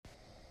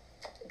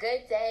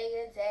Good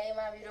day,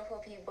 my beautiful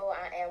people.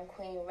 I am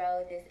Queen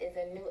Ro. This is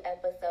a new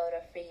episode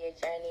of Free Your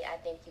Journey. I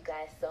thank you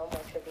guys so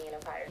much for being a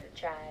part of the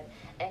tribe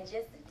and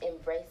just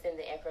embracing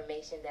the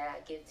information that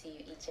I give to you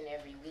each and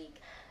every week.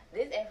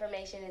 This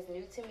information is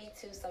new to me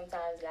too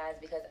sometimes, guys,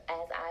 because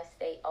as I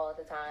state all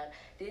the time,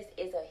 this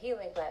is a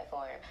healing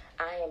platform.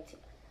 I am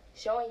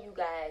showing you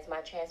guys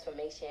my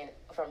transformation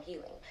from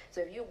healing.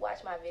 So if you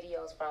watch my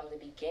videos from the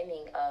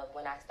beginning of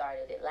when I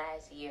started it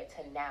last year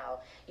to now,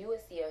 you will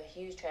see a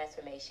huge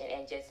transformation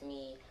in just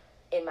me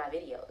in my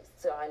videos.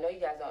 So I know you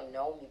guys don't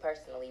know me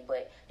personally,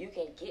 but you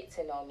can get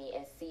to know me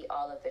and see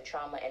all of the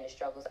trauma and the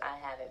struggles I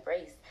have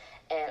embraced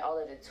and all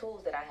of the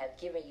tools that I have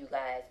given you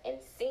guys and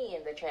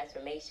seeing the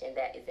transformation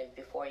that is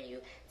before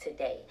you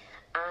today.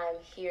 I'm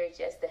here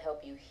just to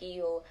help you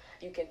heal.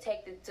 You can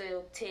take the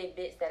two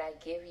tidbits that I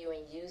give you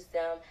and use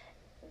them.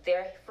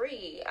 They're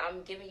free.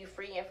 I'm giving you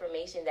free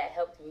information that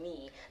helped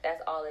me.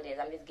 That's all it is.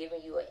 I'm just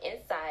giving you an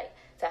insight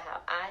to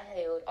how I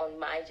healed on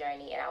my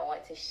journey, and I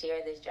want to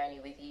share this journey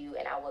with you,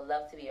 and I would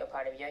love to be a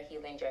part of your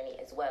healing journey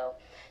as well.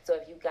 So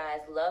if you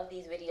guys love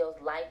these videos,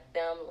 like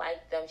them,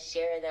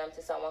 share them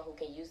to someone who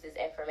can use this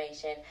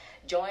information.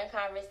 Join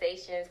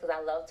conversations, because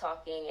I love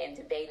talking and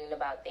debating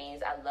about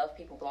things. I love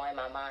people blowing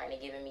my mind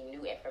and giving me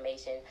new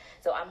information.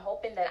 So I'm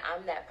hoping that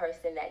I'm that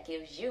person that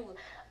gives you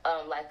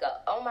oh my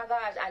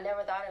gosh, I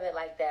never thought of it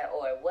like that,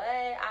 or what,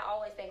 I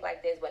always think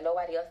like this, but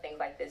nobody else thinks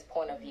like this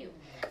point of view.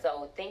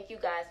 So thank you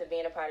guys for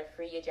being a part of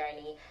Free Your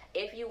Journey.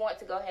 If you want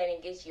to go ahead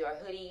and get your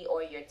hoodie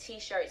or your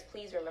t-shirts,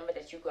 please remember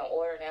that you can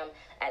order them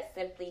at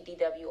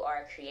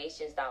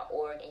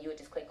simplydwrcreations.org, and you would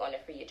just click on the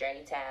Free Your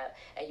Journey tab,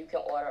 and you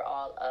can order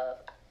all of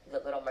the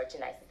little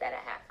merchandise that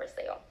I have for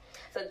sale.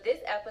 So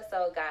this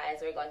episode,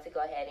 guys, we're going to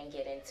go ahead and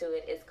get into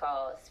it. It's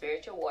called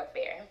Spiritual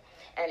Warfare,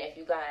 and if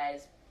you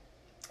guys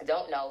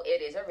don't know,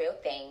 it is a real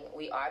thing.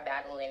 We are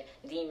battling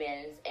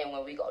demons and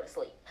when we go to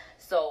sleep.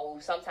 So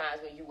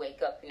sometimes when you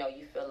wake up,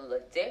 you feel a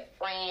little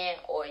different,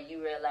 or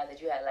you realize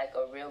that you had like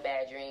a real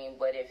bad dream,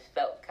 but it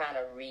felt kind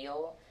of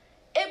real.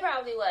 It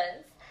probably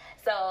was.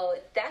 So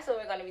that's what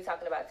we're going to be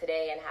talking about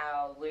today, and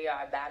how we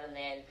are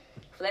battling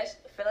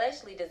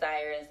fleshly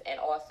desires, and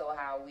also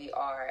how we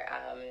are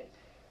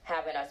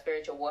having a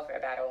spiritual warfare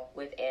battle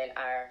within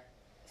our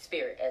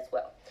spirit as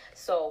well.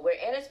 So we're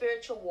in a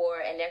spiritual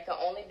war, and there can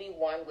only be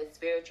one with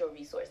spiritual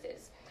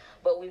resources.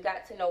 But we've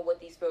got to know what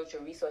these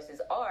spiritual resources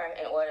are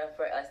in order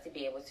for us to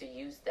be able to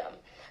use them.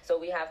 So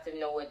we have to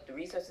know what the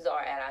resources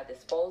are at our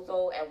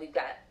disposal, and we've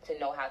got to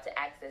know how to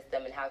access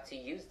them and how to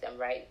use them,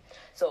 right?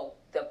 So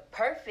the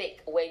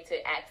perfect way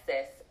to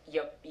access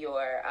your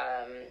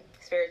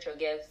spiritual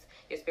gifts,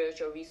 your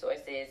spiritual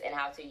resources, and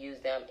how to use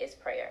them is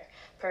prayer.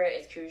 Prayer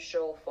is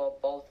crucial for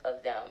both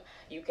of them.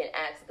 You can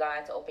ask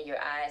God to open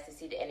your eyes to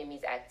see the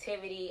enemy's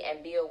activity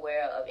and be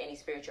aware of any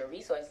spiritual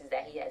resources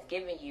that he has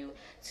given you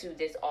to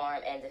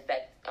disarm and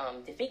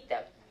defeat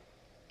them.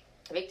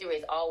 Victory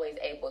is always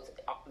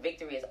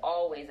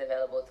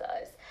available to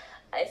us.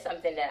 It's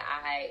something that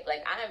I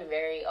am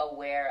very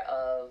aware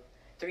of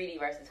 3D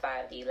versus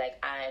 5D.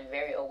 I'm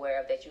very aware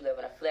of that you live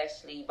in a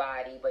fleshly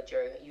body, but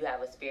you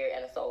have a spirit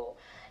and a soul.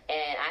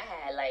 And I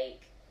had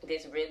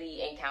this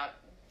really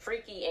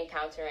freaky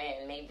encounter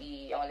in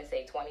maybe, I want to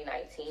say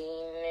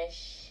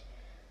 2019-ish.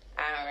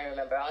 I don't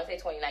remember. I want to say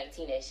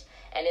 2019-ish.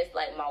 And it's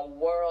like my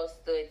world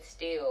stood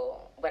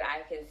still, but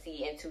I can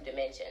see in 2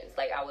 dimensions.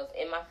 I was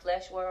in my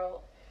flesh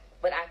world,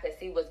 but I could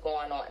see what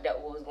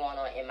was going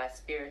on in my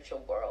spiritual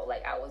world.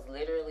 I was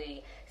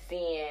literally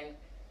seeing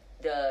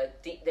the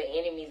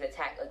enemy's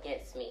attack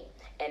against me.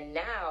 And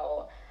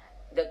now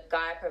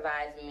God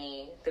provides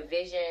me the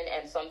vision,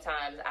 and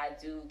sometimes I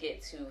do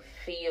get to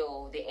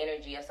feel the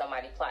energy of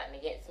somebody plotting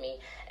against me.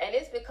 And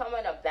it's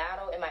becoming a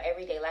battle in my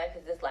everyday life,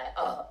 because it's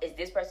is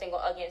this person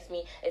going against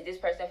me? Is this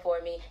person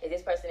for me? Is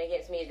this person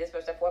against me? Is this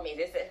person for me?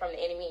 Is this from the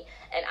enemy?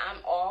 And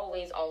I'm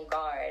always on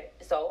guard.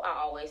 So I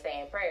always say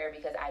in prayer,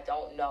 because I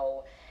don't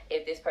know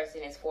if this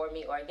person is for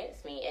me or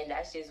against me. And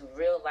that's just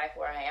real life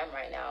where I am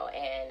right now.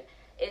 And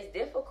it's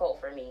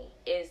difficult for me.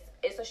 It's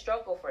a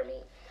struggle for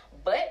me.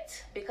 But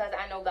because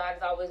I know God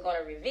is always going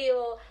to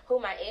reveal who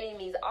my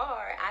enemies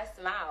are, I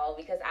smile,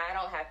 because I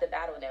don't have to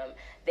battle them.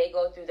 They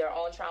go through their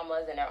own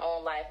traumas in their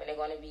own life, and they're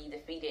going to be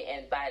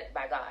defeated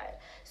by God.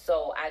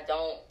 So I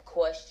don't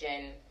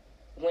question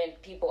when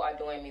people are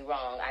doing me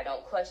wrong. I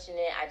don't question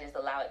it. I just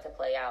allow it to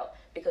play out,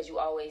 because you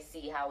always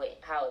see how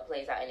it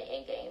plays out in the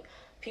end game.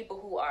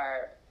 People who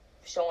are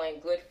showing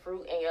good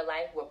fruit in your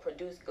life will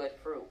produce good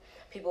fruit.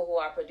 People who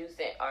are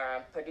producing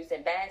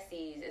bad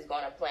seeds is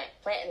going to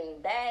planting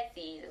bad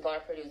seeds is going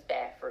to produce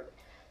bad fruit.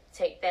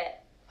 Take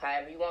that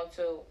however you want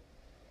to.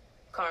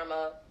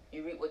 Karma,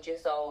 you reap what you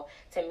sow.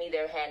 To me,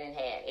 they're hand in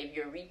hand. If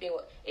you're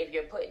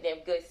putting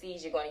in good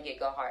seeds, you're going to get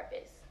good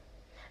harvest.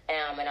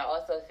 And I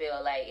also feel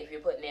like if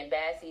you're putting in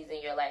bad seeds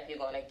in your life, you're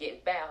going to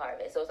get bad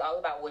harvest. So it's all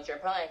about what you're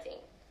planting.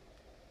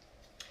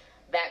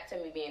 Back to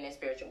me being in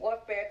spiritual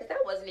warfare, because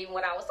that wasn't even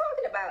what I was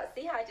talking about.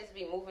 See how I just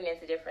be moving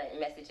into different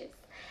messages.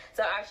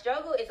 So our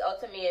struggle is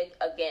ultimately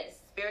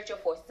against spiritual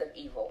forces of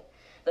evil.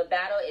 The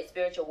battle is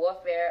spiritual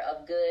warfare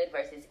of good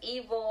versus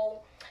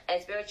evil,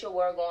 and spiritual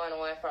war going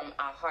on from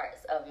our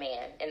hearts of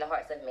man, in the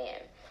hearts of man.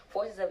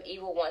 Forces of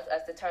evil wants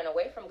us to turn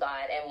away from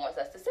God and wants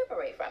us to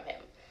separate from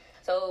him.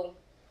 So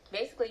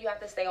basically you have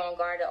to stay on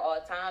guard at all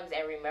times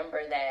and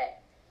remember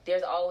that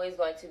there's always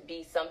going to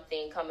be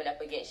something coming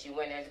up against you.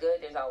 When there's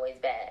good, there's always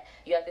bad.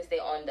 You have to stay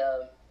on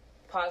the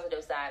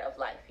positive side of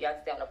life. You have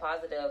to stay on the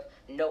positive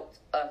note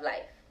of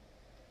life.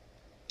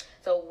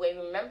 So we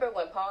remember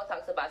when Paul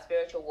talks about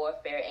spiritual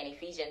warfare in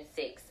Ephesians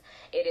 6,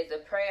 it is a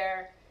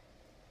prayer,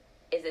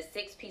 is a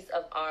 6-piece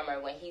of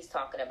armor when he's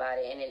talking about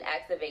it, and it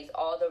activates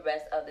all the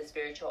rest of the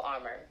spiritual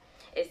armor.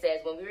 It says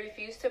when we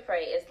refuse to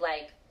pray, it's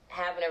like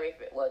having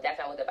well, that's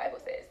not what the Bible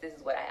says. This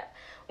is what I have.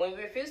 When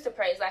we refuse to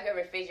pray, it's like a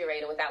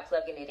refrigerator without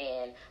plugging it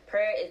in.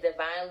 Prayer is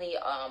divinely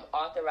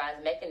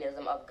authorized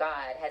mechanism of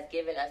God has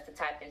given us to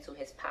tap into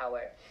his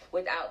power.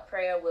 Without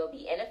prayer, we'll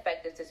be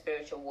ineffective to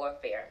spiritual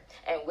warfare,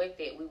 and with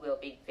it, we will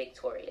be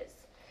victorious.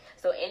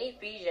 So in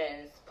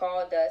Ephesians,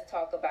 Paul does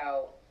talk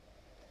about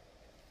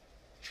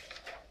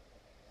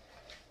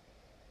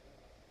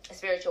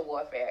spiritual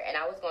warfare, and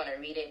I was going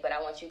to read it, but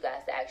I want you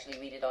guys to actually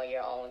read it on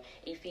your own.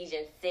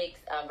 Ephesians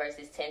 6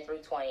 verses 10 through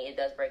 20, it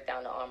does break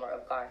down the armor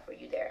of God for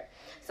you there.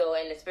 So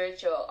in the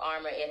spiritual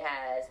armor, it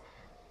has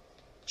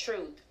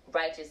truth,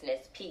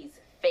 righteousness, peace,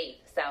 faith,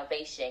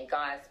 salvation,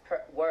 God's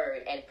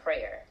word, and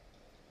prayer.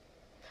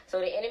 So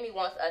the enemy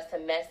wants us to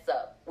mess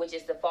up, which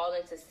is to fall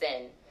into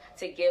sin,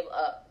 to give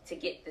up, to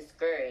get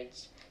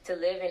discouraged, to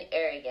live in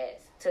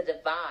arrogance, to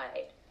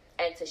divide,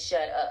 and to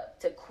shut up,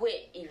 to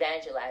quit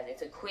evangelizing,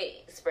 to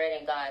quit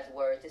spreading God's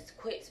word, to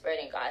quit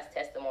spreading God's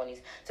testimonies,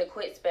 to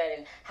quit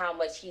spreading how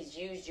much he's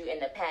used you in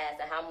the past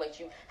and how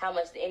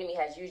much the enemy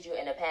has used you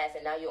in the past,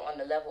 and now you're on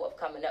the level of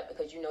coming up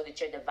because you know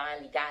that you're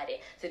divinely guided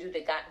to do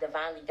the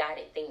divinely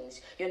guided things.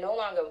 You're no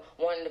longer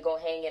wanting to go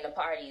hang in the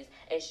parties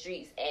and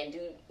streets and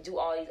do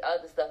all these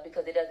other stuff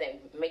because it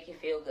doesn't make you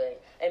feel good.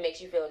 It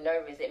makes you feel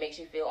nervous. It makes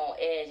you feel on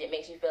edge. It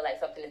makes you feel like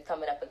something is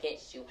coming up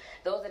against you.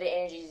 Those are the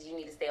energies you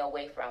need to stay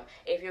away from.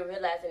 If you're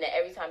realizing that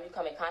every time you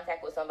come in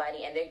contact with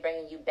somebody and they're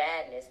bringing you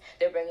badness,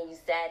 they're bringing you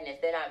sadness,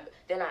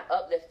 they're not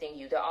uplifting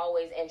you, they're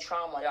always in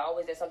trauma, they're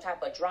always in some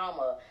type of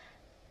drama,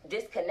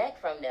 disconnect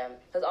from them,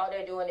 because all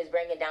they're doing is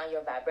bringing down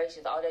your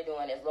vibrations. All they're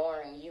doing is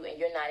lowering you, and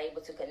you're not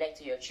able to connect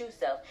to your true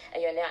self,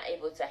 and you're not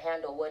able to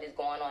handle what is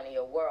going on in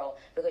your world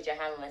because you're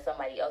handling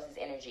somebody else's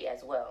energy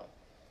as well.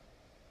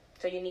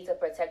 So you need to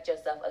protect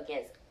yourself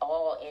against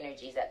all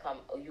energies that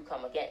you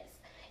come against.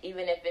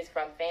 Even if it's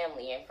from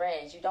family and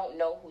friends, you don't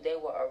know who they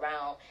were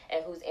around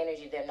and whose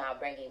energy they're now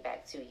bringing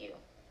back to you.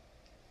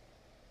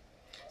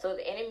 So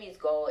the enemy's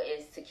goal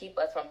is to keep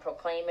us from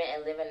proclaiming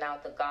and living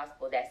out the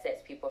gospel that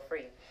sets people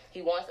free.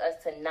 He wants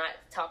us to not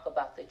talk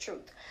about the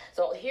truth.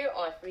 So here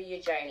on Free Your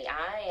Journey,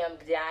 I am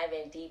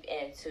diving deep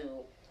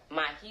into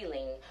my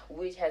healing,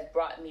 which has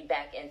brought me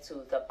back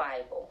into the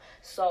Bible.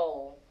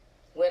 So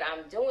what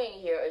I'm doing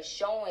here is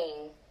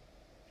showing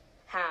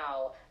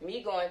how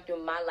me going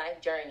through my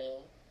life journey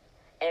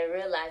and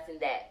realizing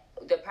that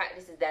the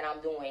practices that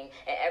I'm doing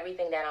and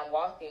everything that I'm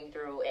walking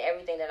through and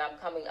everything that I'm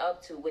coming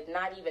up to with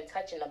not even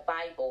touching the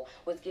Bible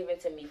was given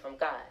to me from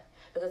God.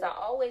 Because I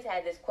always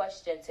had this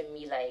question to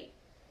me, like,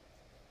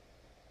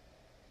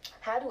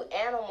 how do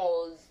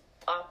animals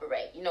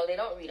operate? You know, they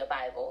don't read a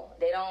Bible.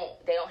 They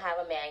don't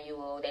have a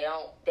manual. They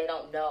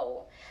don't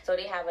know. So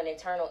they have an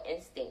internal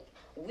instinct.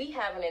 We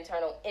have an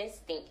internal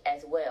instinct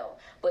as well.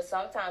 But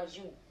sometimes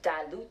you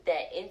dilute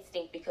that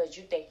instinct because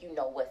you think you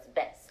know what's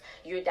best.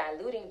 You're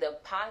diluting the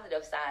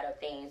positive side of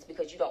things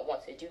because you don't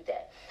want to do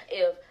that.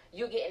 If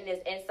you're getting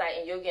this insight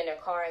and you're getting a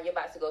car and you're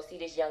about to go see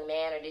this young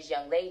man or this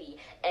young lady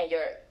and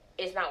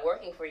it's not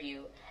working for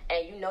you,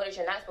 and you know that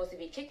you're not supposed to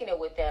be kicking it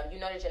with them, you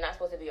know that you're not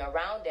supposed to be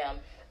around them,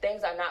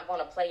 things are not going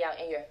to play out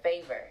in your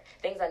favor.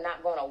 Things are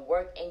not going to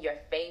work in your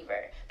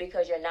favor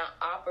because you're not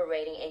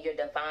operating in your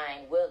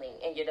divine willing,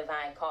 in your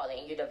divine calling,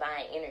 in your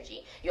divine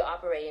energy. You're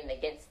operating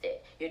against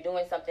it. You're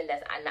doing something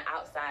that's on the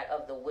outside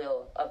of the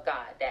will of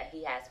God that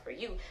he has for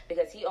you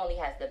because he only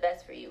has the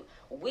best for you.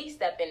 We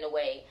step in the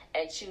way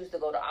and choose to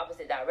go the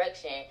opposite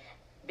direction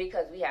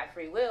because we have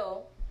free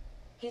will.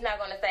 He's not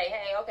going to say,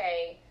 hey,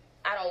 okay,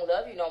 I don't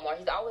love you no more.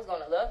 He's always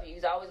going to love you.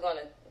 He's always going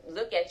to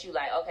look at you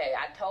like, okay,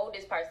 I told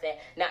this person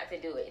not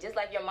to do it. Just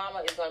like your mama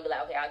is going to be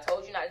like, okay, I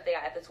told you not to stay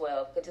out after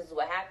 12 because this is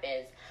what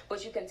happens.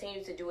 But you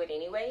continue to do it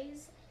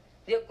anyways.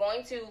 You're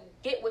going to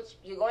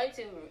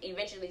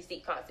eventually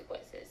seek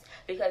consequences.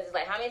 Because it's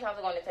like, how many times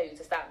am I going to tell you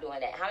to stop doing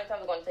that? How many times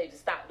am I going to tell you to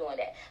stop doing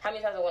that? How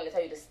many times am I going to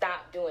tell you to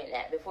stop doing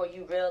that before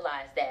you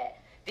realize that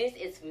this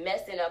is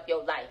messing up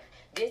your life?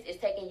 This is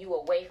taking you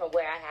away from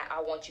where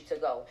I want you to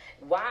go.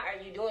 Why are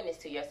you doing this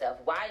to yourself?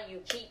 Why do you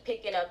keep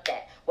picking up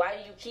that? Why do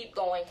you keep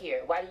going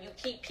here? Why do you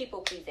keep people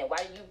pleasing? Why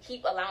do you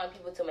keep allowing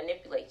people to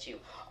manipulate you?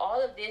 All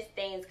of these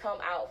things come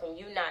out from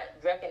you not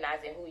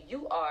recognizing who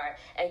you are,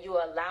 and you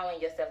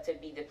allowing yourself to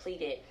be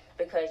depleted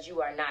because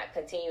you are not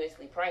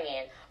continuously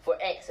praying for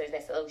answers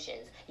and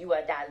solutions. You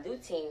are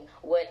diluting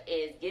what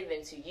is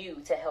given to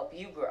you to help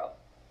you grow.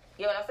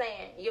 You know what I'm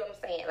saying? You know what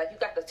I'm saying? Like, you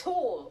got the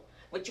tool.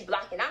 but you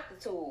blocking out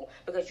the tool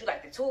because you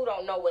like, the tool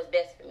don't know what's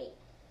best for me.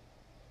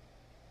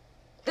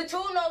 The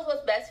tool knows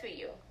what's best for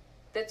you.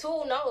 The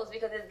tool knows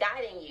because it's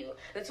guiding you.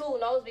 The tool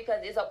knows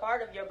because it's a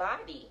part of your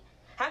body.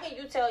 How can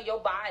you tell your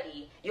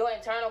body, your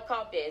internal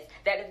compass,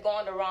 that it's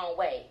going the wrong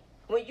way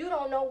when you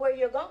don't know where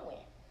you're going?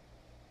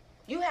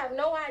 You have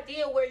no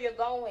idea where you're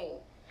going.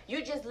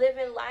 You're just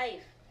living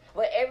life.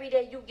 But every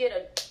day you get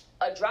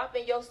a drop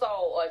in your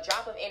soul or a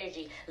drop of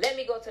energy. Let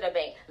me go to the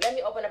bank. Let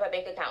me open up a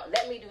bank account.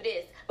 Let me do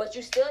this. But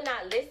you're still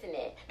not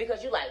listening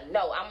because you're like,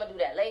 no, I'm going to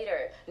do that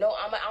later. No,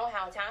 I don't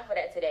have time for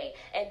that today.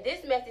 And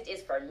this message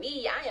is for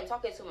me. I am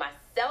talking to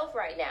myself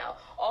right now.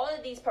 All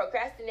of these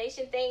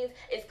procrastination things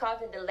is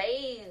causing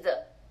delays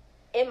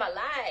in my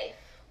life.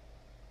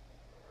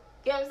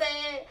 You know what I'm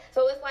saying?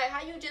 So it's like,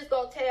 how you just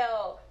going to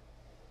tell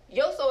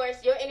your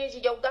source, your energy,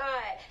 your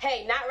God,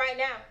 hey, not right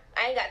now.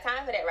 I ain't got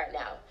time for that right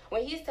now.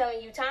 When he's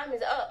telling you time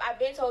is up, I've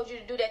been told you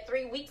to do that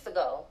 3 weeks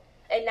ago.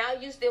 And now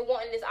you still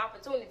wanting this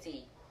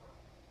opportunity.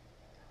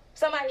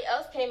 Somebody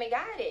else came and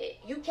got it.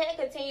 You can't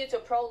continue to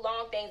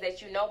prolong things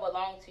that you know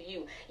belong to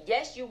you.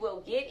 Yes, you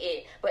will get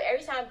it. But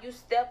every time you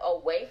step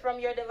away from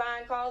your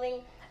divine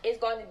calling, it's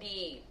going to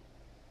be,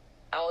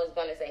 I was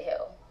going to say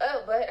hell.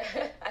 Oh, but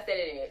I said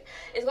it anyways.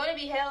 It's going to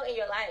be hell in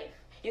your life.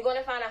 You're going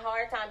to find a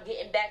hard time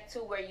getting back to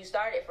where you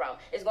started from.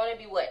 It's going to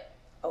be what?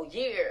 A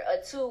year,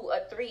 a 2,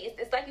 a 3.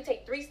 It's like you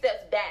take 3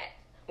 steps back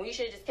when you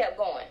should have just kept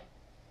going.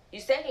 You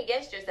second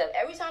guess yourself.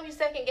 Every time you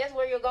second guess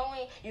where you're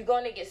going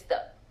to get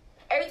stuck.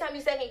 Every time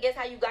you second guess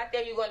how you got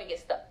there, you're going to get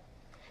stuck.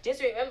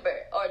 Just remember,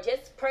 or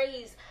just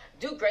praise,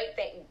 do great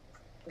things,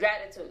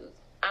 gratitude.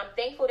 I'm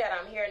thankful that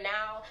I'm here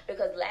now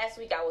because last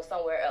week I was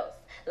somewhere else.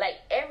 Like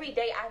every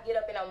day I get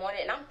up in the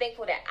morning and I'm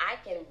thankful that I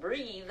can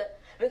breathe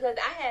because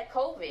I had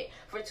COVID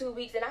for 2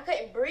 weeks and I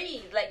couldn't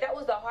breathe. Like that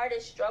was the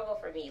hardest struggle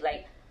for me.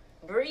 Like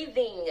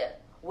breathing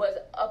was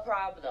a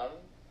problem.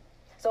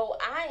 So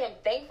I am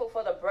thankful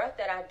for the breath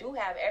that I do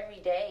have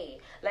every day.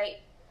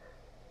 Like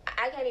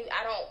I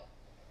don't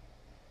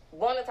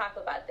want to talk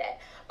about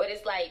that. But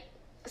it's like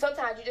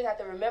sometimes you just have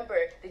to remember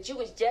that you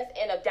was just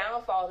in a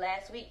downfall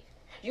last week.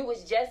 You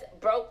was just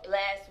broke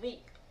last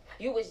week.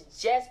 You was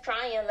just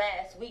crying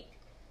last week.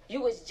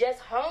 You was just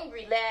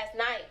hungry last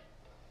night.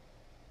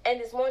 And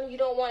this morning you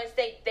don't want to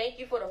say thank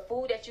you for the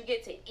food that you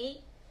get to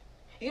eat.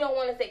 You don't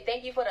want to say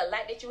thank you for the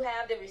light that you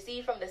have to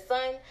receive from the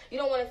sun. You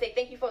don't want to say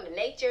thank you from the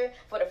nature,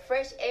 for the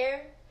fresh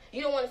air.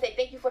 You don't want to say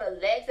thank you for the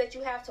legs that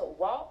you have to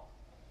walk.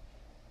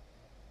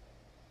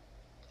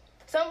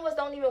 Some of us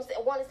don't even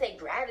want to say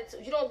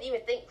gratitude. You don't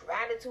even think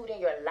gratitude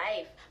in your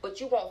life, but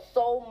you want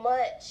so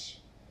much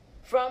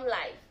from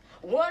life.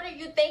 What are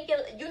you thinking?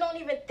 You don't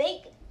even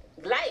think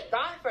like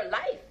God for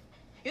life.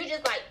 You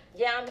just like,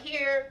 yeah, I'm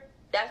here.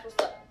 That's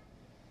what's up.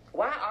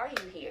 Why are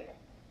you here?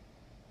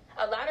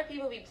 A lot of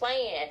people be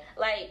playing.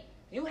 Like,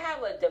 you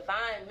have a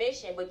divine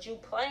mission, but you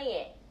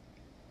playing.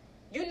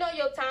 You know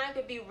your time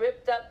could be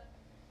ripped up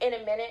in a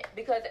minute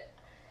because,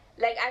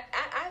 like,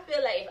 I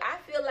feel like if I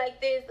feel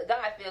like this,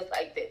 God feels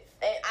like this.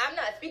 And I'm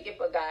not speaking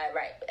for God,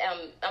 right?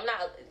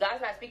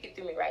 God's not speaking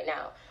through me right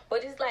now.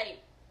 But it's like,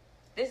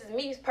 this is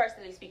me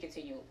personally speaking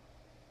to you.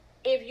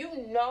 If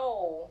you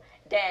know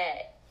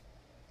that,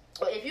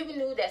 or if you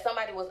knew that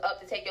somebody was up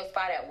to take your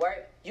spot at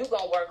work, you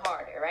gonna work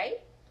harder, right?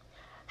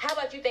 How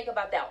about you think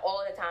about that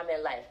all the time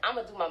in life? I'm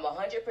going to do my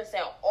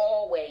 100%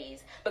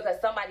 always because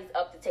somebody's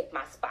up to take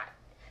my spot.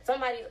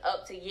 Somebody's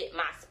up to get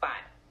my spot.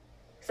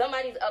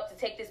 Somebody's up to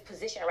take this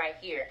position right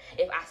here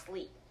if I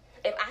sleep.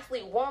 If I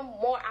sleep 1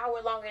 more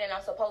hour longer than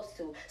I'm supposed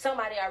to,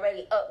 somebody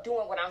already up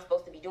doing what I'm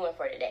supposed to be doing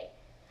for today.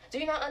 Do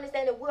you not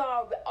understand that we're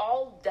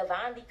all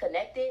divinely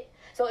connected?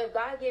 So if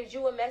God gives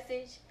you a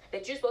message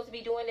that you're supposed to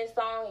be doing this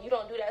song and you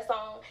don't do that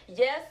song,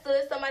 yes,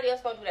 sis, somebody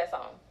else going to do that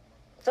song.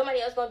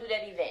 Somebody else gonna do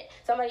that event.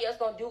 Somebody else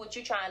gonna do what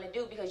you're trying to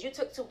do because you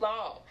took too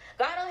long.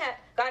 God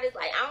is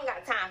like, I don't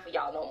got time for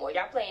y'all no more.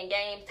 Y'all playing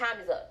games. Time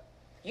is up.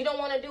 You don't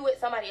want to do it.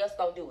 Somebody else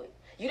gonna do it.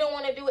 You don't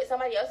want to do it.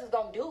 Somebody else is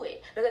gonna do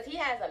it because He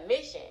has a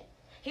mission.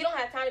 He don't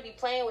have time to be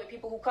playing with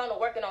people who come to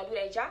work and don't do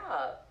their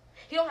job.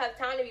 He don't have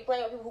time to be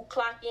playing with people who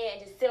clock in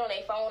and just sit on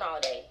their phone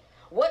all day.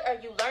 What are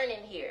you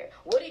learning here?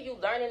 What are you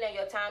learning in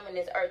your time on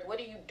this earth?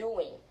 What are you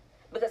doing?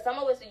 Because some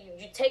of us,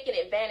 you're taking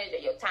advantage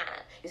of your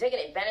time. You're taking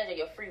advantage of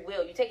your free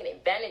will. You're taking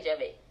advantage of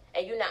it.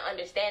 And you're not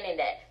understanding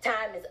that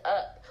time is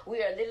up.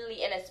 We are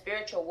literally in a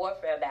spiritual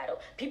warfare battle.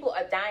 People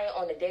are dying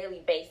on a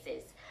daily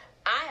basis.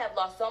 I have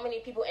lost so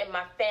many people in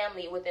my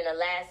family within the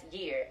last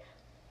year.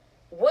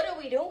 What are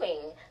we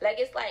doing? Like,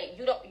 it's like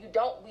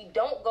we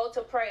don't go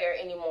to prayer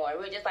anymore.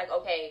 We're just like,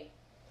 okay,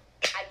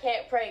 I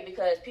can't pray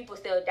because people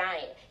still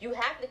dying. You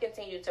have to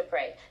continue to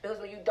pray. Because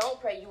when you don't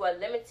pray, you are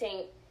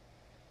limiting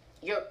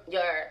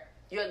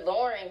you're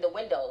lowering the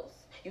windows.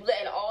 You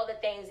letting all the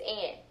things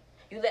in.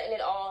 You letting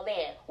it all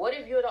in. What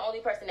if you're the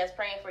only person that's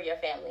praying for your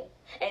family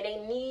and they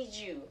need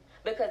you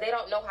because they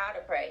don't know how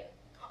to pray?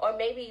 Or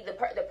maybe the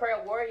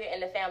prayer warrior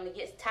in the family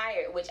gets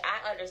tired, which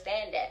I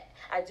understand that.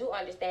 I do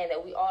understand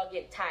that we all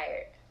get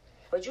tired.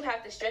 But you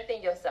have to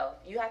strengthen yourself.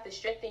 You have to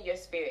strengthen your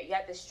spirit. You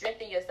have to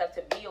strengthen yourself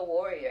to be a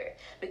warrior,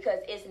 because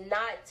it's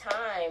not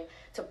time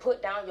to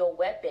put down your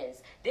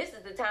weapons. This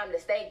is the time to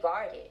stay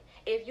guarded.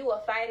 If you a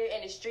fighter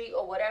in the street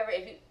or whatever,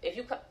 if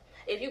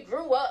you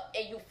grew up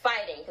and you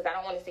fighting, because I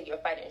don't want to say you're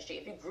a fighter in the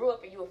street. If you grew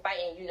up and you were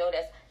fighting, you know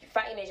that's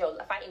fighting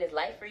is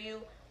life for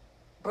you,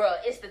 bruh.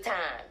 It's the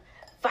time.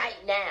 Fight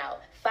now.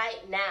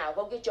 Fight now.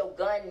 Go get your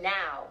gun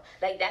now.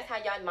 Like, that's how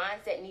y'all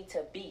mindset need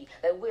to be.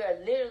 Like, we are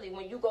literally,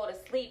 when you go to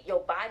sleep, your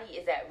body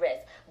is at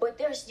rest. But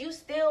you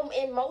still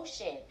in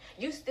motion.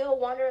 You still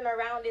wandering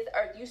around this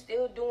earth. You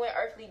still doing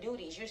earthly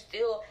duties. You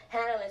still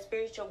handling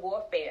spiritual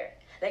warfare.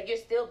 Like, you're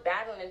still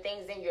battling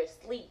things in your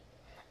sleep.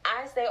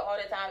 I say all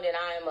the time that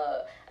I'm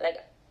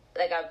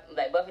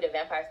like Buffy the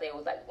Vampire Slayer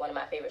was like one of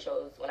my favorite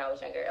shows when I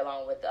was younger,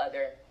 along with the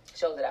other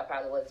shows that I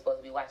probably wasn't supposed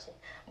to be watching.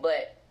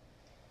 But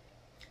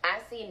I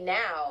see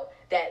now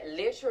that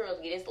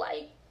literally it's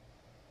like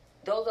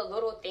those are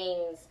little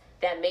things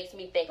that makes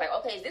me think like,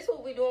 okay, is this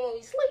what we doing when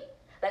we sleep?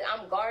 Like,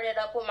 I'm guarded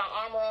up with my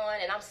armor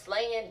on and I'm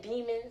slaying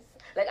demons.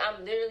 Like,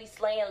 I'm literally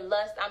slaying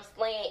lust. I'm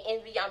slaying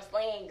envy. I'm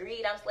slaying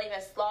greed. I'm slaying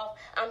sloth.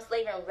 I'm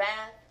slaying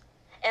wrath.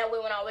 And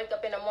when I wake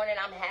up in the morning,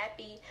 I'm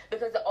happy,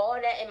 because all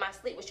that in my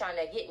sleep was trying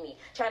to get me,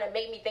 trying to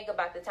make me think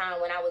about the time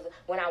when I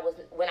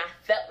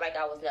felt like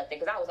I was nothing,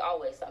 because I was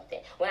always something.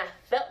 When I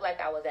felt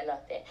like I was a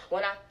nothing.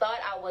 When I thought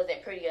I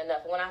wasn't pretty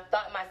enough. When I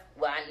thought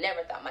I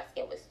never thought my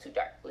skin was too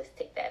dark. Let's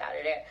take that out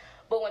of there.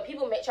 But when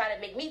people try to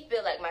make me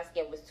feel like my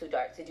skin was too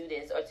dark to do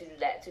this or to do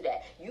that,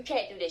 you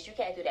can't do this, you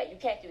can't do that, you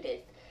can't do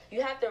this.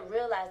 You have to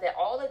realize that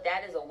all of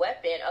that is a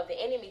weapon of the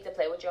enemy to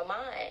play with your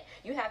mind.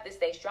 You have to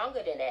stay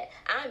stronger than that.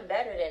 I'm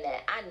better than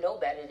that. I know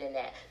better than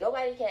that.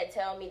 Nobody can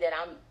tell me that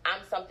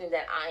I'm something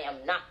that I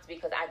am not,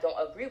 because I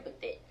don't agree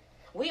with it.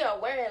 We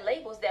are wearing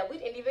labels that we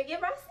didn't even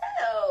give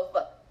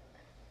ourselves.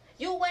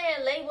 You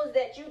wearing labels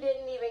that you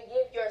didn't even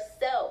give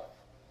yourself.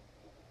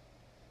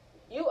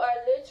 You are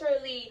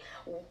literally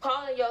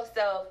calling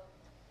yourself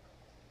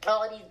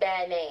all these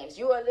bad names.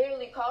 You are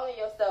literally calling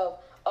yourself,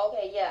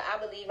 okay, yeah,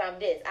 I believe I'm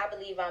this. I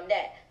believe I'm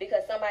that.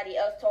 Because somebody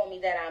else told me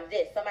that I'm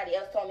this. Somebody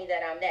else told me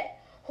that I'm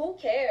that. Who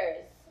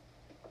cares?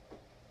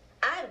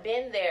 I've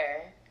been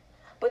there.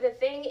 But the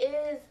thing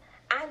is,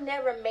 I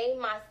never made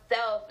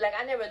myself, like,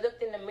 I never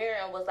looked in the mirror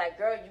and was like,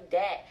 girl, you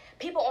that.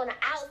 People on the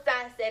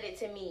outside said it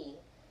to me.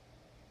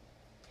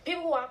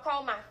 People who I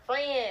call my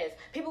friends.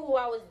 People who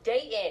I was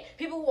dating.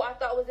 People who I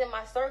thought was in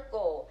my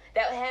circle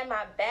that had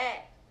my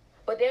back.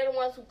 But they're the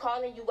ones who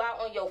calling you out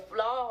on your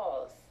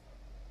flaws.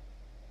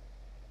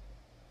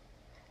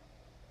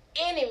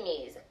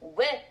 Enemies,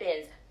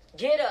 weapons,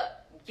 get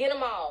up, get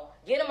them all,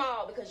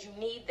 because you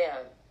need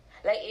them.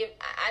 Like,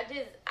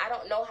 I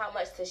don't know how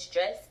much to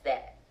stress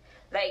that.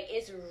 Like,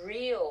 it's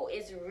real.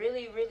 It's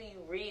really, really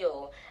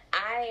real.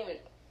 I'm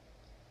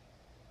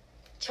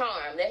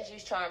Charm. Let's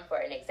use Charm for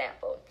an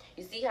example.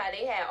 You see how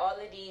they had all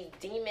of these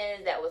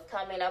demons that was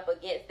coming up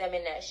against them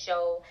in that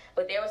show,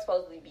 but they were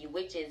supposed to be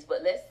witches.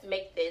 But let's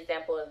make the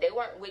example of, they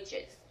weren't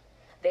witches.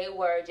 They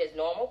were just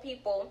normal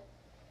people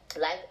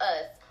like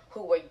us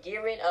who were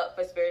gearing up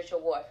for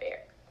spiritual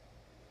warfare.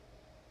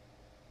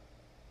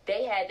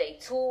 They had their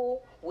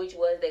tool, which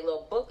was their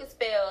little book of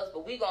spells,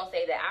 but we're going to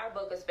say that our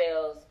book of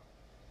spells,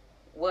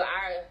 well,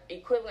 our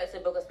equivalent to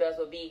book of spells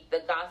would be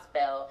the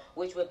gospel,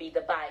 which would be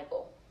the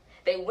Bible.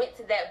 They went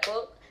to that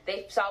book.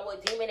 They saw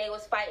what demon they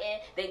was fighting.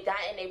 They got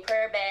in their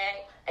prayer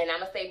bag. And I'm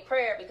going to say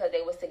prayer because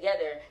they was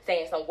together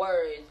saying some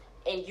words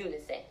in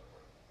unison.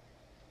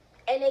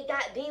 And they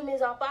got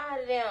demons off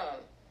out of them.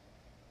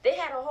 They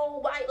had a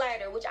whole white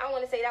lighter, which I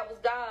want to say that was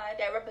God,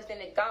 that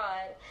represented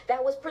God,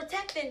 that was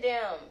protecting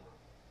them.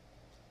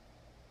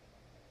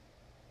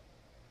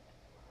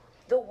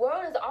 The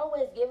world is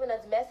always giving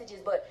us messages,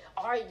 but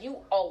are you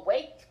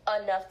awake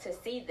enough to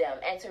see them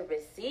and to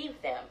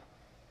receive them?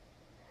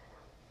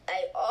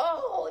 Like,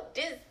 oh,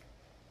 this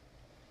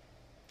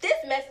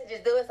message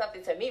is doing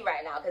something to me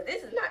right now, because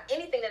this is not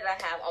anything that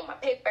I have on my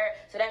paper,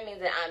 so that means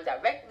that I'm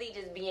directly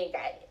just being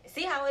guided.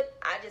 See how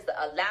I just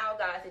allow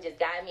God to just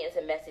guide me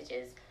into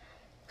messages,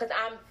 because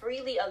I'm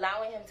freely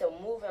allowing him to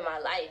move in my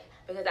life,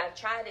 because I've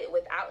tried it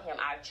without him.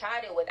 I've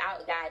tried it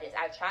without guidance.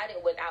 I've tried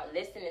it without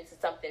listening to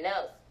something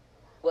else.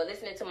 Well,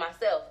 listening to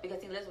myself,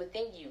 because he lives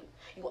within you.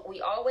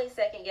 We always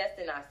second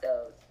guessing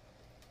ourselves.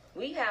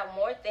 We have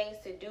more things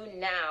to do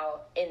now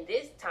in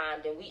this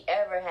time than we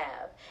ever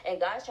have. And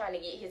God's trying to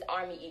get his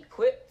army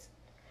equipped.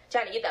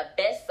 Trying to get the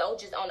best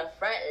soldiers on the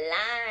front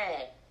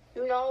line.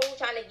 You know,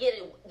 trying to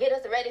get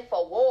us ready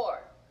for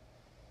war.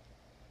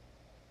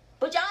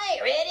 But y'all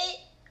ain't ready.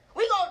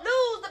 We gonna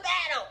lose the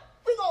battle.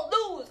 We gonna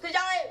lose because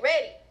y'all ain't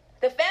ready.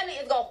 The family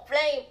is gonna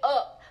flame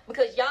up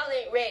because y'all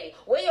ain't ready.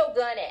 Where your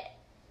gun at?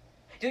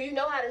 Do you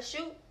know how to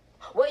shoot?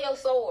 Where your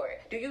sword?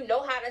 Do you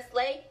know how to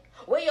slay?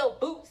 Where your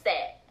boots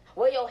at?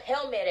 Where your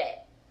helmet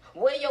at?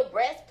 Where your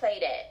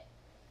breastplate at?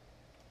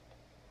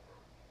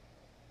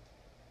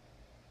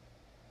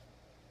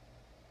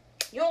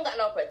 You don't got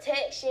no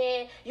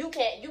protection. You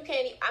can't,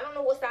 I don't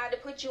know what side to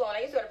put you on.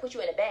 I just got to put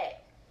you in the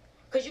back.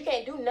 Because you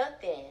can't do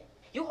nothing.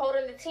 You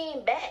holding the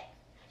team back.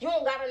 You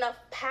don't got enough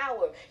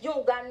power. You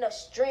don't got enough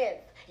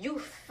strength. You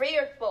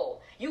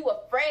fearful. You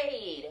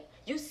afraid.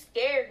 You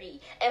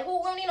scary. And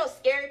who don't need no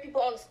scary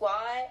people on the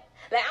squad?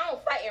 Like, I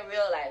don't fight in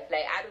real life.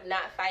 Like, I do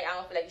not fight. I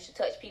don't feel like you should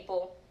touch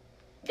people.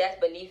 That's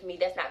beneath me.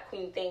 That's not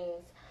queen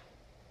things.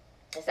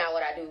 That's not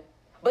what I do.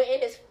 But in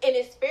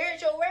this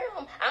spiritual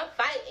realm, I'm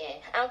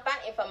fighting. I'm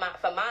fighting for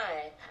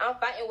mine. I'm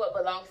fighting what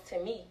belongs to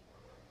me.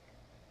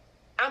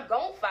 I'm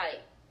gonna fight.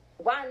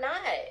 Why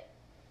not?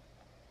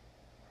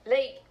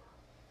 Like,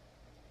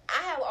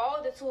 I have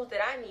all the tools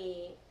that I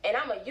need, and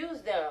I'm gonna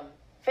use them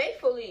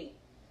faithfully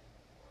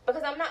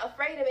because I'm not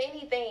afraid of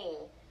anything.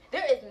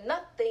 There is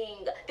not a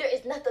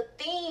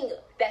thing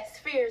that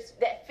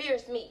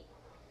fears me,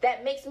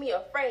 that makes me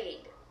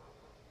afraid.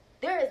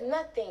 There is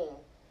nothing.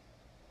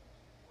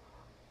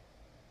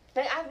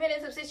 Like, I've been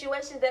in some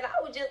situations that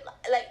I would just,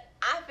 like,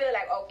 I feel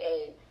like,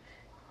 okay,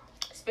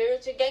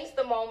 spiritual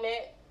gangster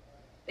moment.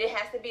 It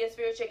has to be a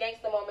spiritual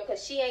gangster moment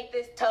because she ain't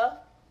this tough.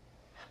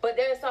 But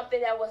there's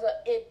something that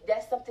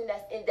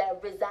that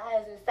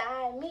resides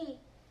inside me.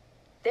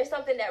 There's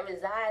something that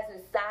resides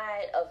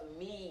inside of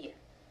me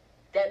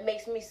that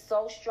makes me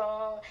so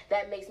strong,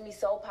 that makes me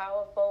so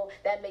powerful,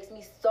 that makes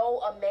me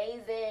so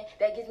amazing,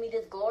 that gives me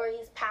this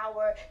glorious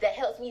power, that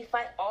helps me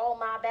fight all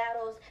my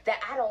battles, that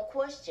I don't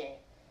question.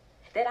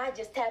 That I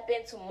just tap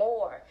into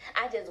more.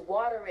 I just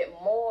water it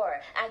more.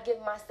 I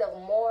give myself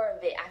more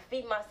of it. I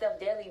feed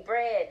myself daily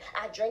bread.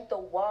 I drink the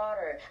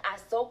water. I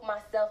soak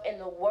myself in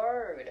the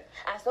word.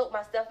 I soak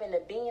myself in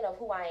the being of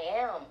who I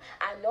am.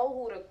 I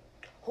know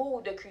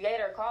who the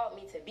creator called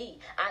me to be.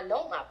 I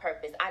know my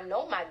purpose. I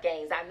know my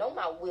gains. I know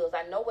my wills.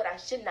 I know what I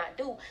should not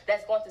do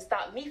that's going to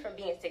stop me from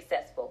being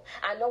successful.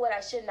 I know what I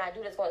should not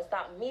do that's going to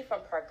stop me from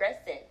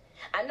progressing.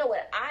 I know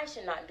what I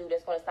should not do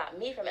that's going to stop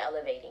me from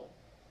elevating.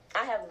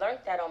 I have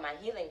learned that on my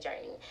healing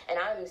journey, and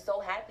I'm so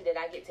happy that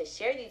I get to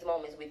share these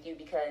moments with you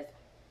because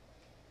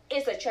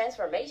it's a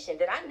transformation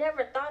that I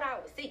never thought I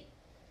would see.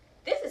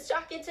 This is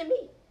shocking to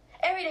me.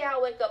 Every day I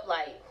wake up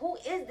like, who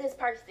is this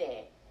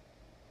person?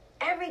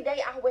 Every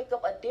day I wake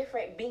up a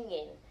different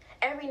being.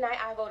 Every night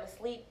I go to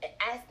sleep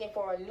asking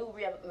for a new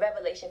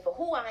revelation for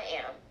who I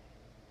am.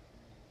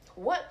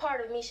 What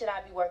part of me should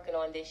I be working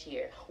on this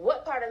year?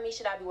 What part of me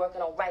should I be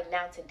working on right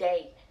now,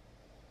 today?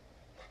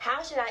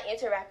 How should I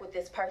interact with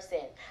this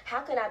person?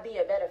 How can I be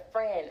a better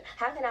friend?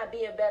 How can I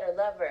be a better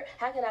lover?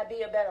 How can I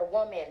be a better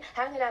woman?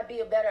 How can I be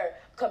a better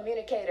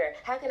communicator?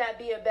 How can I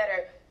be a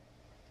better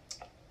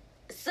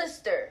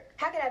sister?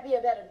 How can I be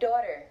a better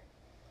daughter?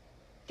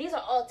 These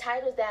are all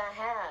titles that I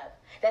have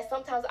that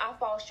sometimes I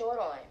fall short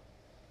on,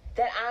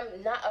 that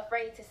I'm not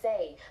afraid to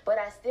say, but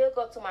I still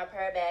go to my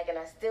prayer bag and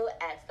I still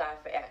ask God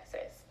for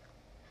answers.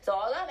 So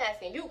all I'm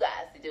asking you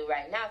guys to do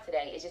right now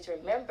today is just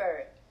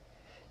remember,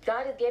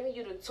 God is giving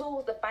you the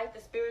tools to fight the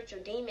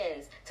spiritual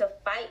demons, to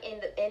fight in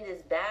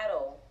this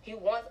battle. He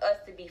wants us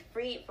to be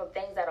freed from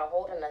things that are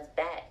holding us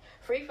back,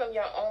 free from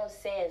your own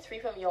sins, free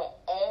from your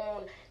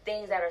own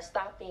things that are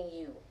stopping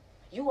you.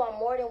 You are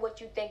more than what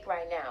you think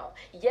right now.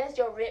 Yes,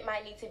 your rent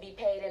might need to be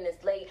paid and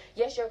it's late.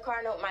 Yes, your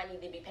car note might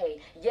need to be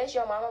paid. Yes,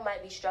 your mama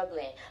might be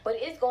struggling. But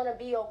it's going to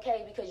be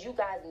okay because you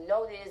guys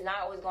know that it's not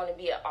always going to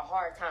be a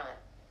hard time.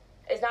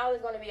 It's not always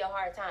going to be a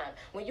hard time.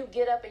 When you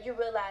get up and you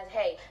realize,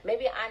 hey,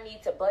 maybe I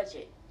need to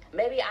budget.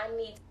 Maybe I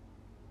need to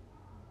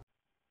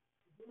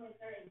do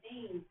certain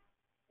things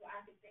so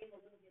I can save a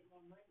little bit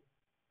more money.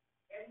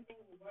 Everything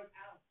will work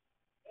out.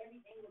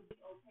 Everything will be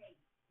okay.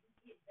 You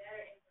get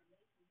better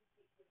information. You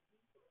get good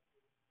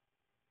resources.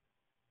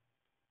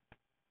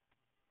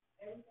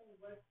 Everything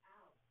works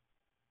out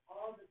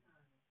all the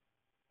time.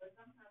 But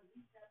sometimes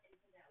we step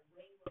into that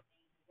wave of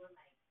things and we're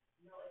like,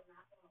 no, it's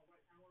not going to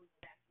work. I want to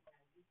go back to what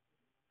I used to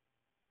do.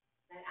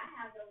 Like, I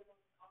have those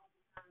moments all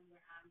the time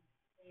where I'm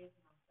saying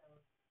to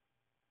myself,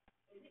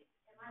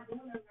 am I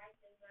doing the right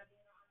thing by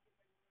being an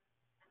entrepreneur?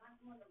 Am I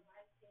doing the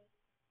right thing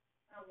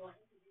by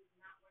wanting to just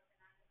not work a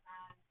 9 to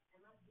 5?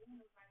 Am I doing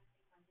the right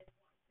thing by just wanting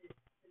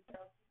to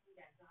tell people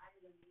that God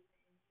is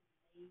amazing and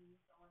He made me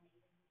so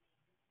amazing, He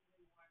made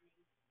you even more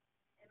amazing?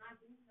 Am I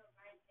doing the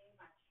right thing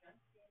by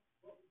trusting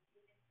what was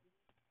given to me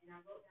and I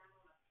wrote down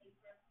on a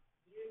paper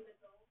years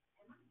ago?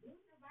 Am I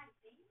doing the right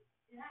thing?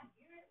 Did I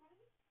hear it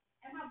right?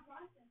 Am I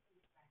processing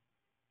it right?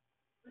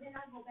 But then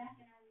I go back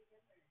and I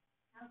remember,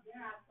 how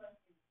dare I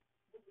question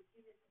what was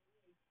given to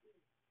me in school,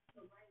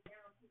 to write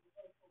down to the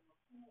go for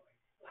record,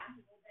 so I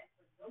can go back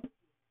for notes,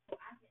 so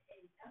I can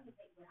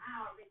elevate what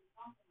I already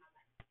thought in my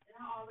life, that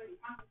I already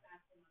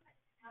prophesied in my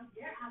life. How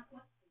dare I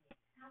question it?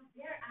 How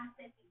dare I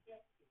second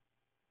guess it?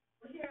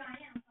 But here I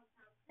am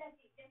sometimes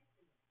second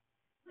guessing it,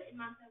 putting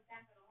myself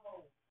back in a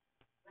hole.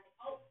 Like,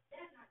 oh,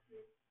 that's not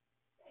true.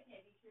 That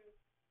can't be true.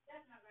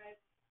 That's not right.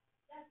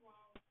 That's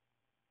wrong.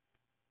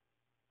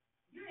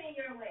 You're in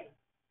your way.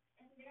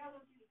 And today I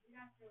want you to get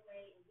out your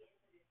way and get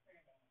into this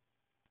prayer bag.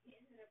 Get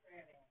into the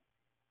prayer bag.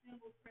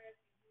 Simple prayer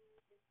for you.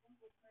 Just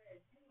simple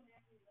prayers. Say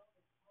whatever is on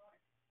the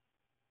heart.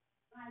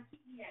 God,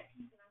 keep me at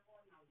peace when I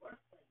go in my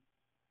workplace.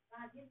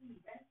 God, give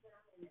me rest when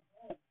I'm in the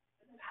home.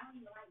 Because I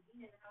don't even like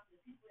being in the house with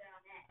the people that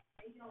I'm at.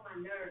 They get on my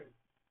nerves.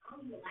 I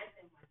don't even like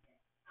them like that.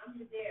 I I'm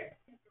just there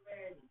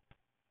temporarily.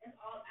 That's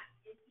all.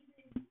 If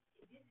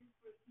this is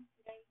for you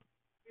today,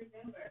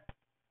 remember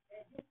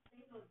that just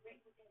say those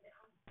grateful things. That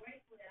I'm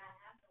grateful that I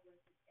have somewhere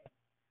to stay.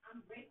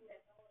 I'm grateful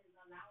that someone is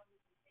allowing me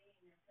to stay in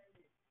their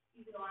presence,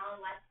 even though I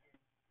don't like them.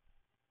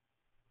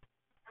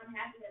 I'm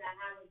happy that I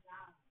have a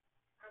job.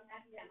 I'm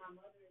happy that my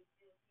mother is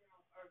still here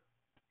on earth.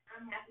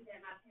 I'm happy that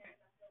my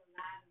parents are still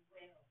alive and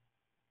well.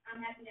 I'm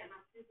happy that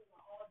my sisters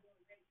are all doing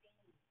great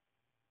things.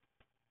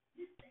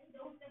 Just say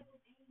those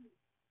simple things.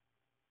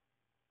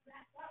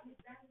 Start with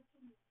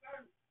gratitude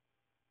first.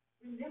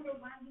 Remember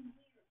why you're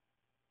here.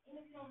 And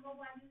if you don't know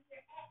why you're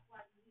here, ask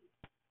why you're here.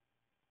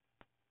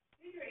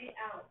 Figure it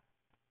out.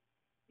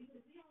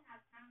 Because we don't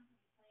have time to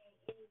be playing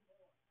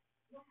anymore.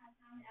 We don't have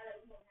time to act like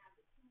we don't have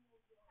the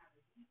tools, we don't have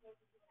the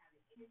resources, we don't have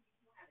the energy,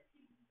 we don't have the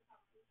people to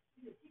talk to,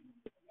 the people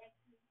to connect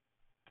to.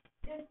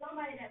 There's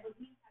somebody that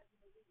believes how you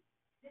believe.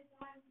 There's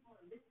somebody who's going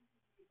to listen to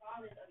you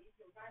regardless of if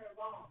you're right or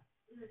wrong.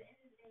 Because at the end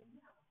of the day, you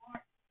have a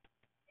heart.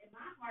 And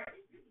my heart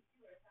is really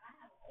pure. So I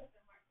have an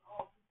open heart for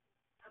all people.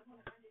 I'm going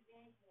to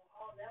understand you on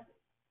all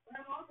levels. But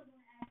I'm also going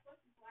to ask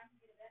questions so I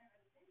can get a better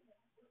understanding of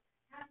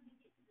how did we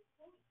get to this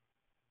point?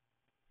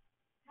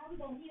 How are we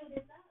going to heal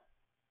this up?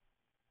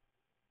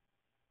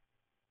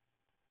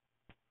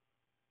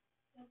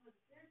 So for the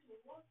spiritual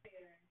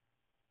warfare,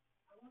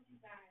 I want you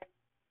guys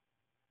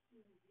to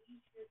read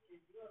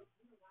scriptures. You're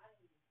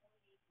writing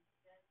 28 and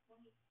 7,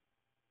 20,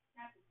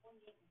 chapter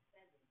 28 and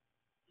 7,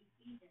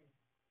 Ephesians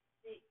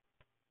 6,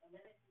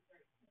 11 through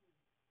 13,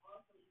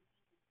 also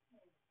Ephesians 10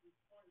 through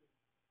 20,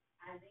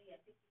 Isaiah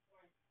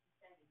 54 and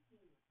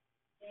 17,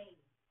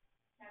 James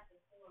chapter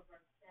 4,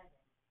 verse 7,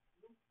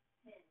 Luke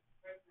 10,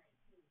 verse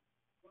 19,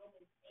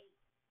 Romans 8,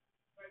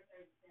 verse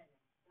 37,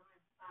 John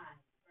 5,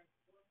 verse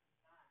 4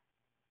 through 5.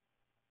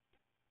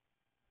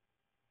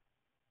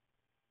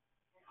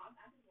 And also,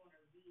 I just want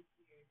to read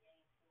here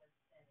James 4,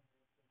 7 real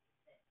quick. It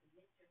says,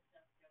 submit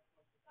yourself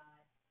therefore to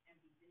God and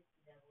resist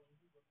the devil, and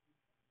he will flee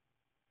from you.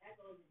 That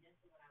goes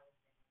into what I was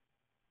saying.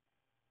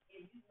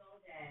 If you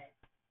know that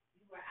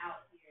you were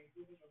out here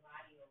giving your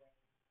body away,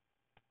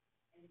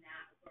 and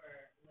not for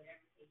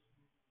whatever case you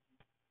need to be,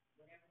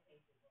 whatever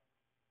case it was,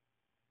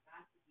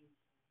 God forgives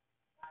you,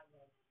 God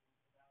loves you,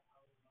 and God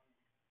always going to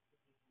forgive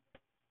you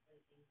for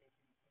the things that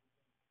you repent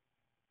of.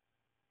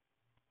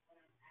 What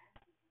I'm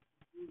asking you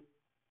to do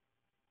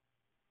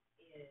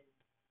is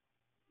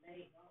let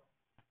it go.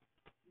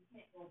 You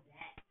can't go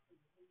back to who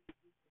you used to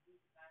be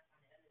because God's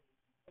trying to elevate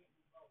you. You can't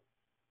do both.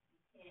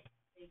 You can't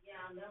say,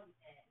 yeah, I'm done with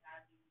that.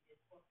 God gives you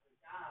this corporate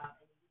job,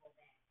 and then you go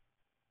back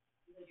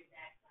because you're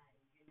backsliding.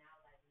 You're now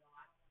like, no,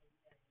 I don't want to do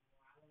that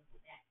anymore. I want to go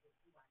back to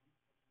who I used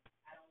to be.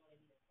 I don't want to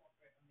be the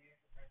corporate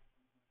American person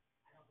anymore.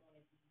 I don't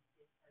want to be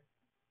this person.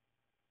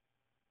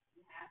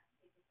 You have to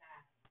pick a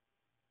side.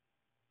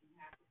 You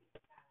have to pick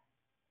a side.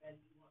 Whether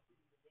you want to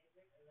be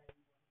delivered or whether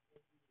you want to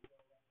still do it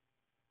your way.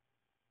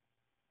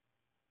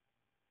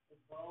 The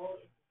goal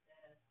is to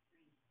set us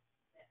free.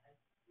 Set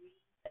us free.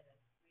 Set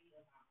us free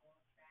of our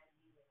own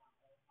tragedy, of our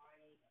own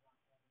heartache, of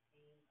our own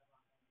pain, of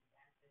our own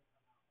disasters,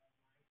 of our own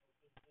mindful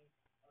thinking,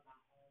 of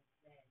our own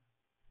flesh,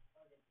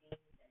 of the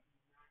things that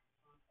do not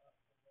come up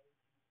from those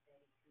who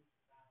study truth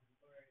to God's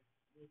word,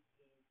 which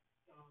is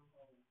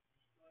strongholds.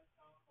 Destroy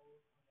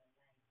strongholds on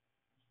your life.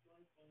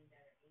 Destroy things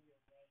that are in your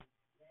way.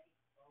 Let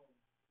it go.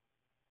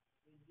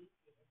 Release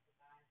it into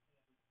God's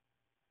hands.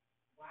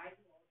 Why are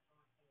you holding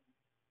on pain?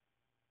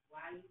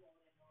 Why are you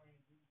holding on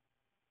grief?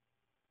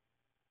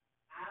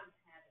 I haven't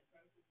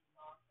personally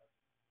lost.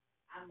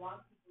 I've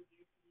lost people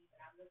dear to me,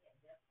 but I look at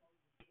death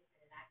totally different,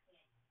 and I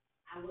can't.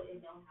 I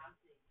wouldn't know how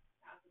to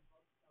go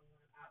to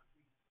someone about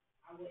grief.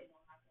 I wouldn't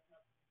know how to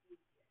help them through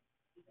here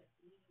because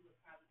to me, you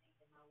would probably think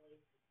that my way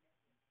is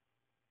dismissing.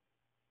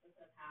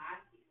 Because how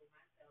I feel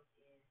myself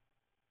is,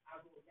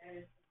 I wrote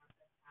letters to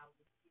myself how I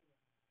was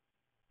feeling.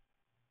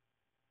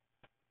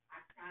 I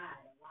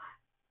cried a lot.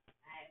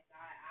 I asked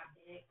God. I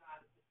begged God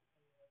to take the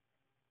pain away from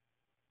me.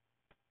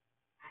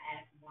 I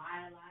asked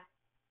why a lot,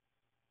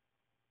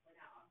 but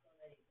I also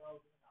let it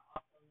go because I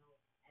also know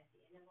at the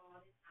end of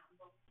all this, I'm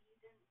going to see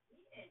them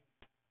win.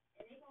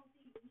 And they're going to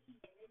see me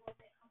and they're going to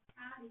say, I'm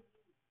proud of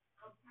you.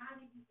 I'm proud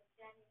of you for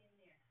standing in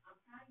there. I'm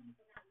proud of you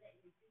for not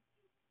letting it get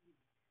to you.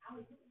 I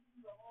was rooting for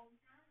you the whole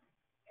time.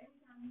 Every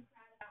time you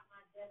cried about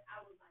my death,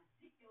 I was like,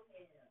 pick your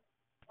head up.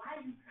 Why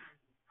are you crying?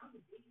 I'm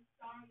the biggest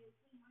star in your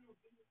team. I'm your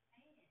biggest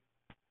fan.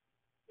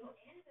 Your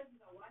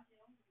ancestors are watching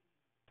over you.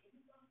 If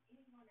you love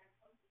anyone that's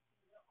closest to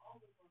you, they're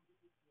always going to be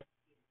with you in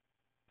spirit.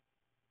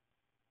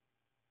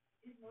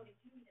 Just know that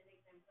you need to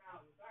make them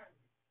proud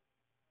regardless.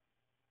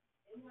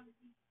 They want to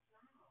see you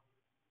smile.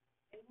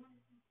 They want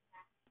to see you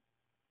happy.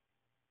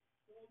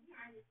 So when we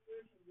are in the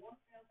spiritual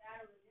warfare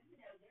battle, remember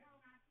that they're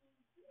on our team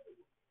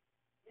too.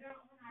 They're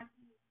on our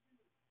team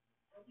too.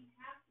 And we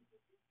have to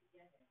put this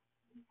together.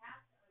 We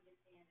have to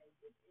understand that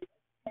this is a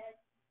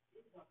test.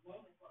 This is a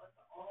moment for us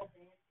to all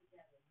band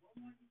together. No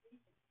more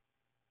division.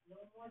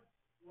 No more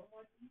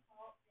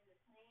defaults in the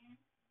plan.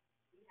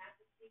 We have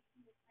to stick to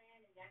the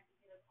plan, and that can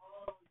get us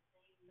all on the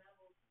same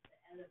level to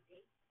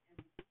elevate and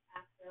release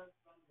ourselves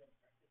from the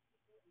people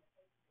and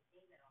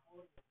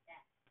holding us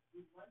back.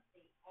 We must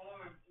stay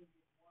armed in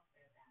this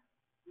warfare battle.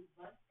 We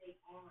must stay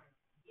armed.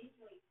 Get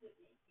your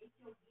equipment, get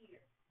your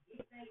gear,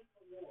 get ready for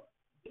war,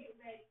 get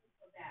ready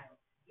for battle,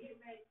 get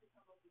ready to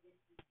come up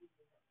against these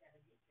demons that are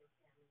against your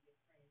family, your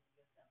friends, and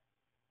yourself.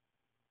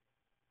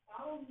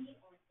 Follow me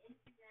on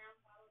Instagram,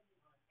 follow me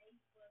on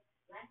Facebook,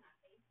 like my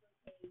Facebook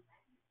page,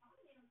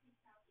 follow me on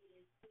TikTok. It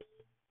is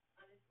Queen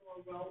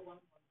underscore row 111.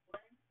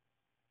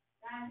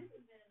 Guys, this has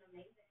been an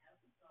amazing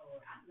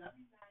episode. I love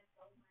you guys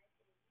so much. And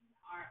if you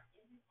are,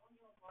 if it's on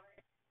your heart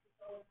to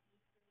sow a seed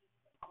for me, you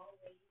can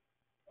always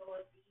sow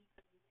a seed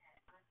for me at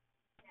my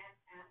Cash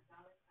App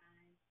 $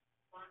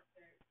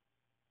 sponsored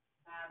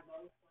by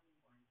Row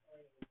 21.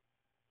 So it is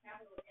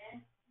capital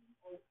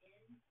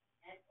SPONSOREDBY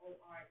capital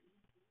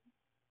RO21.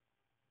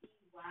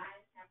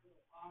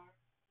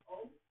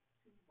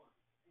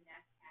 And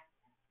that's Cash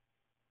App.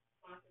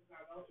 Sponsors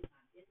Garbo is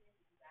my business.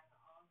 If you guys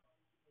are all going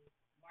to do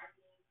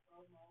marketing,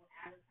 promo,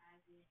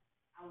 advertising,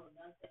 I would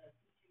love to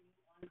feature you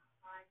on my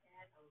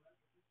podcast. I would love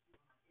to feature you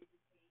on my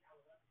business page. I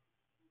would love to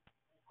feature you in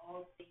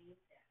all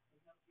things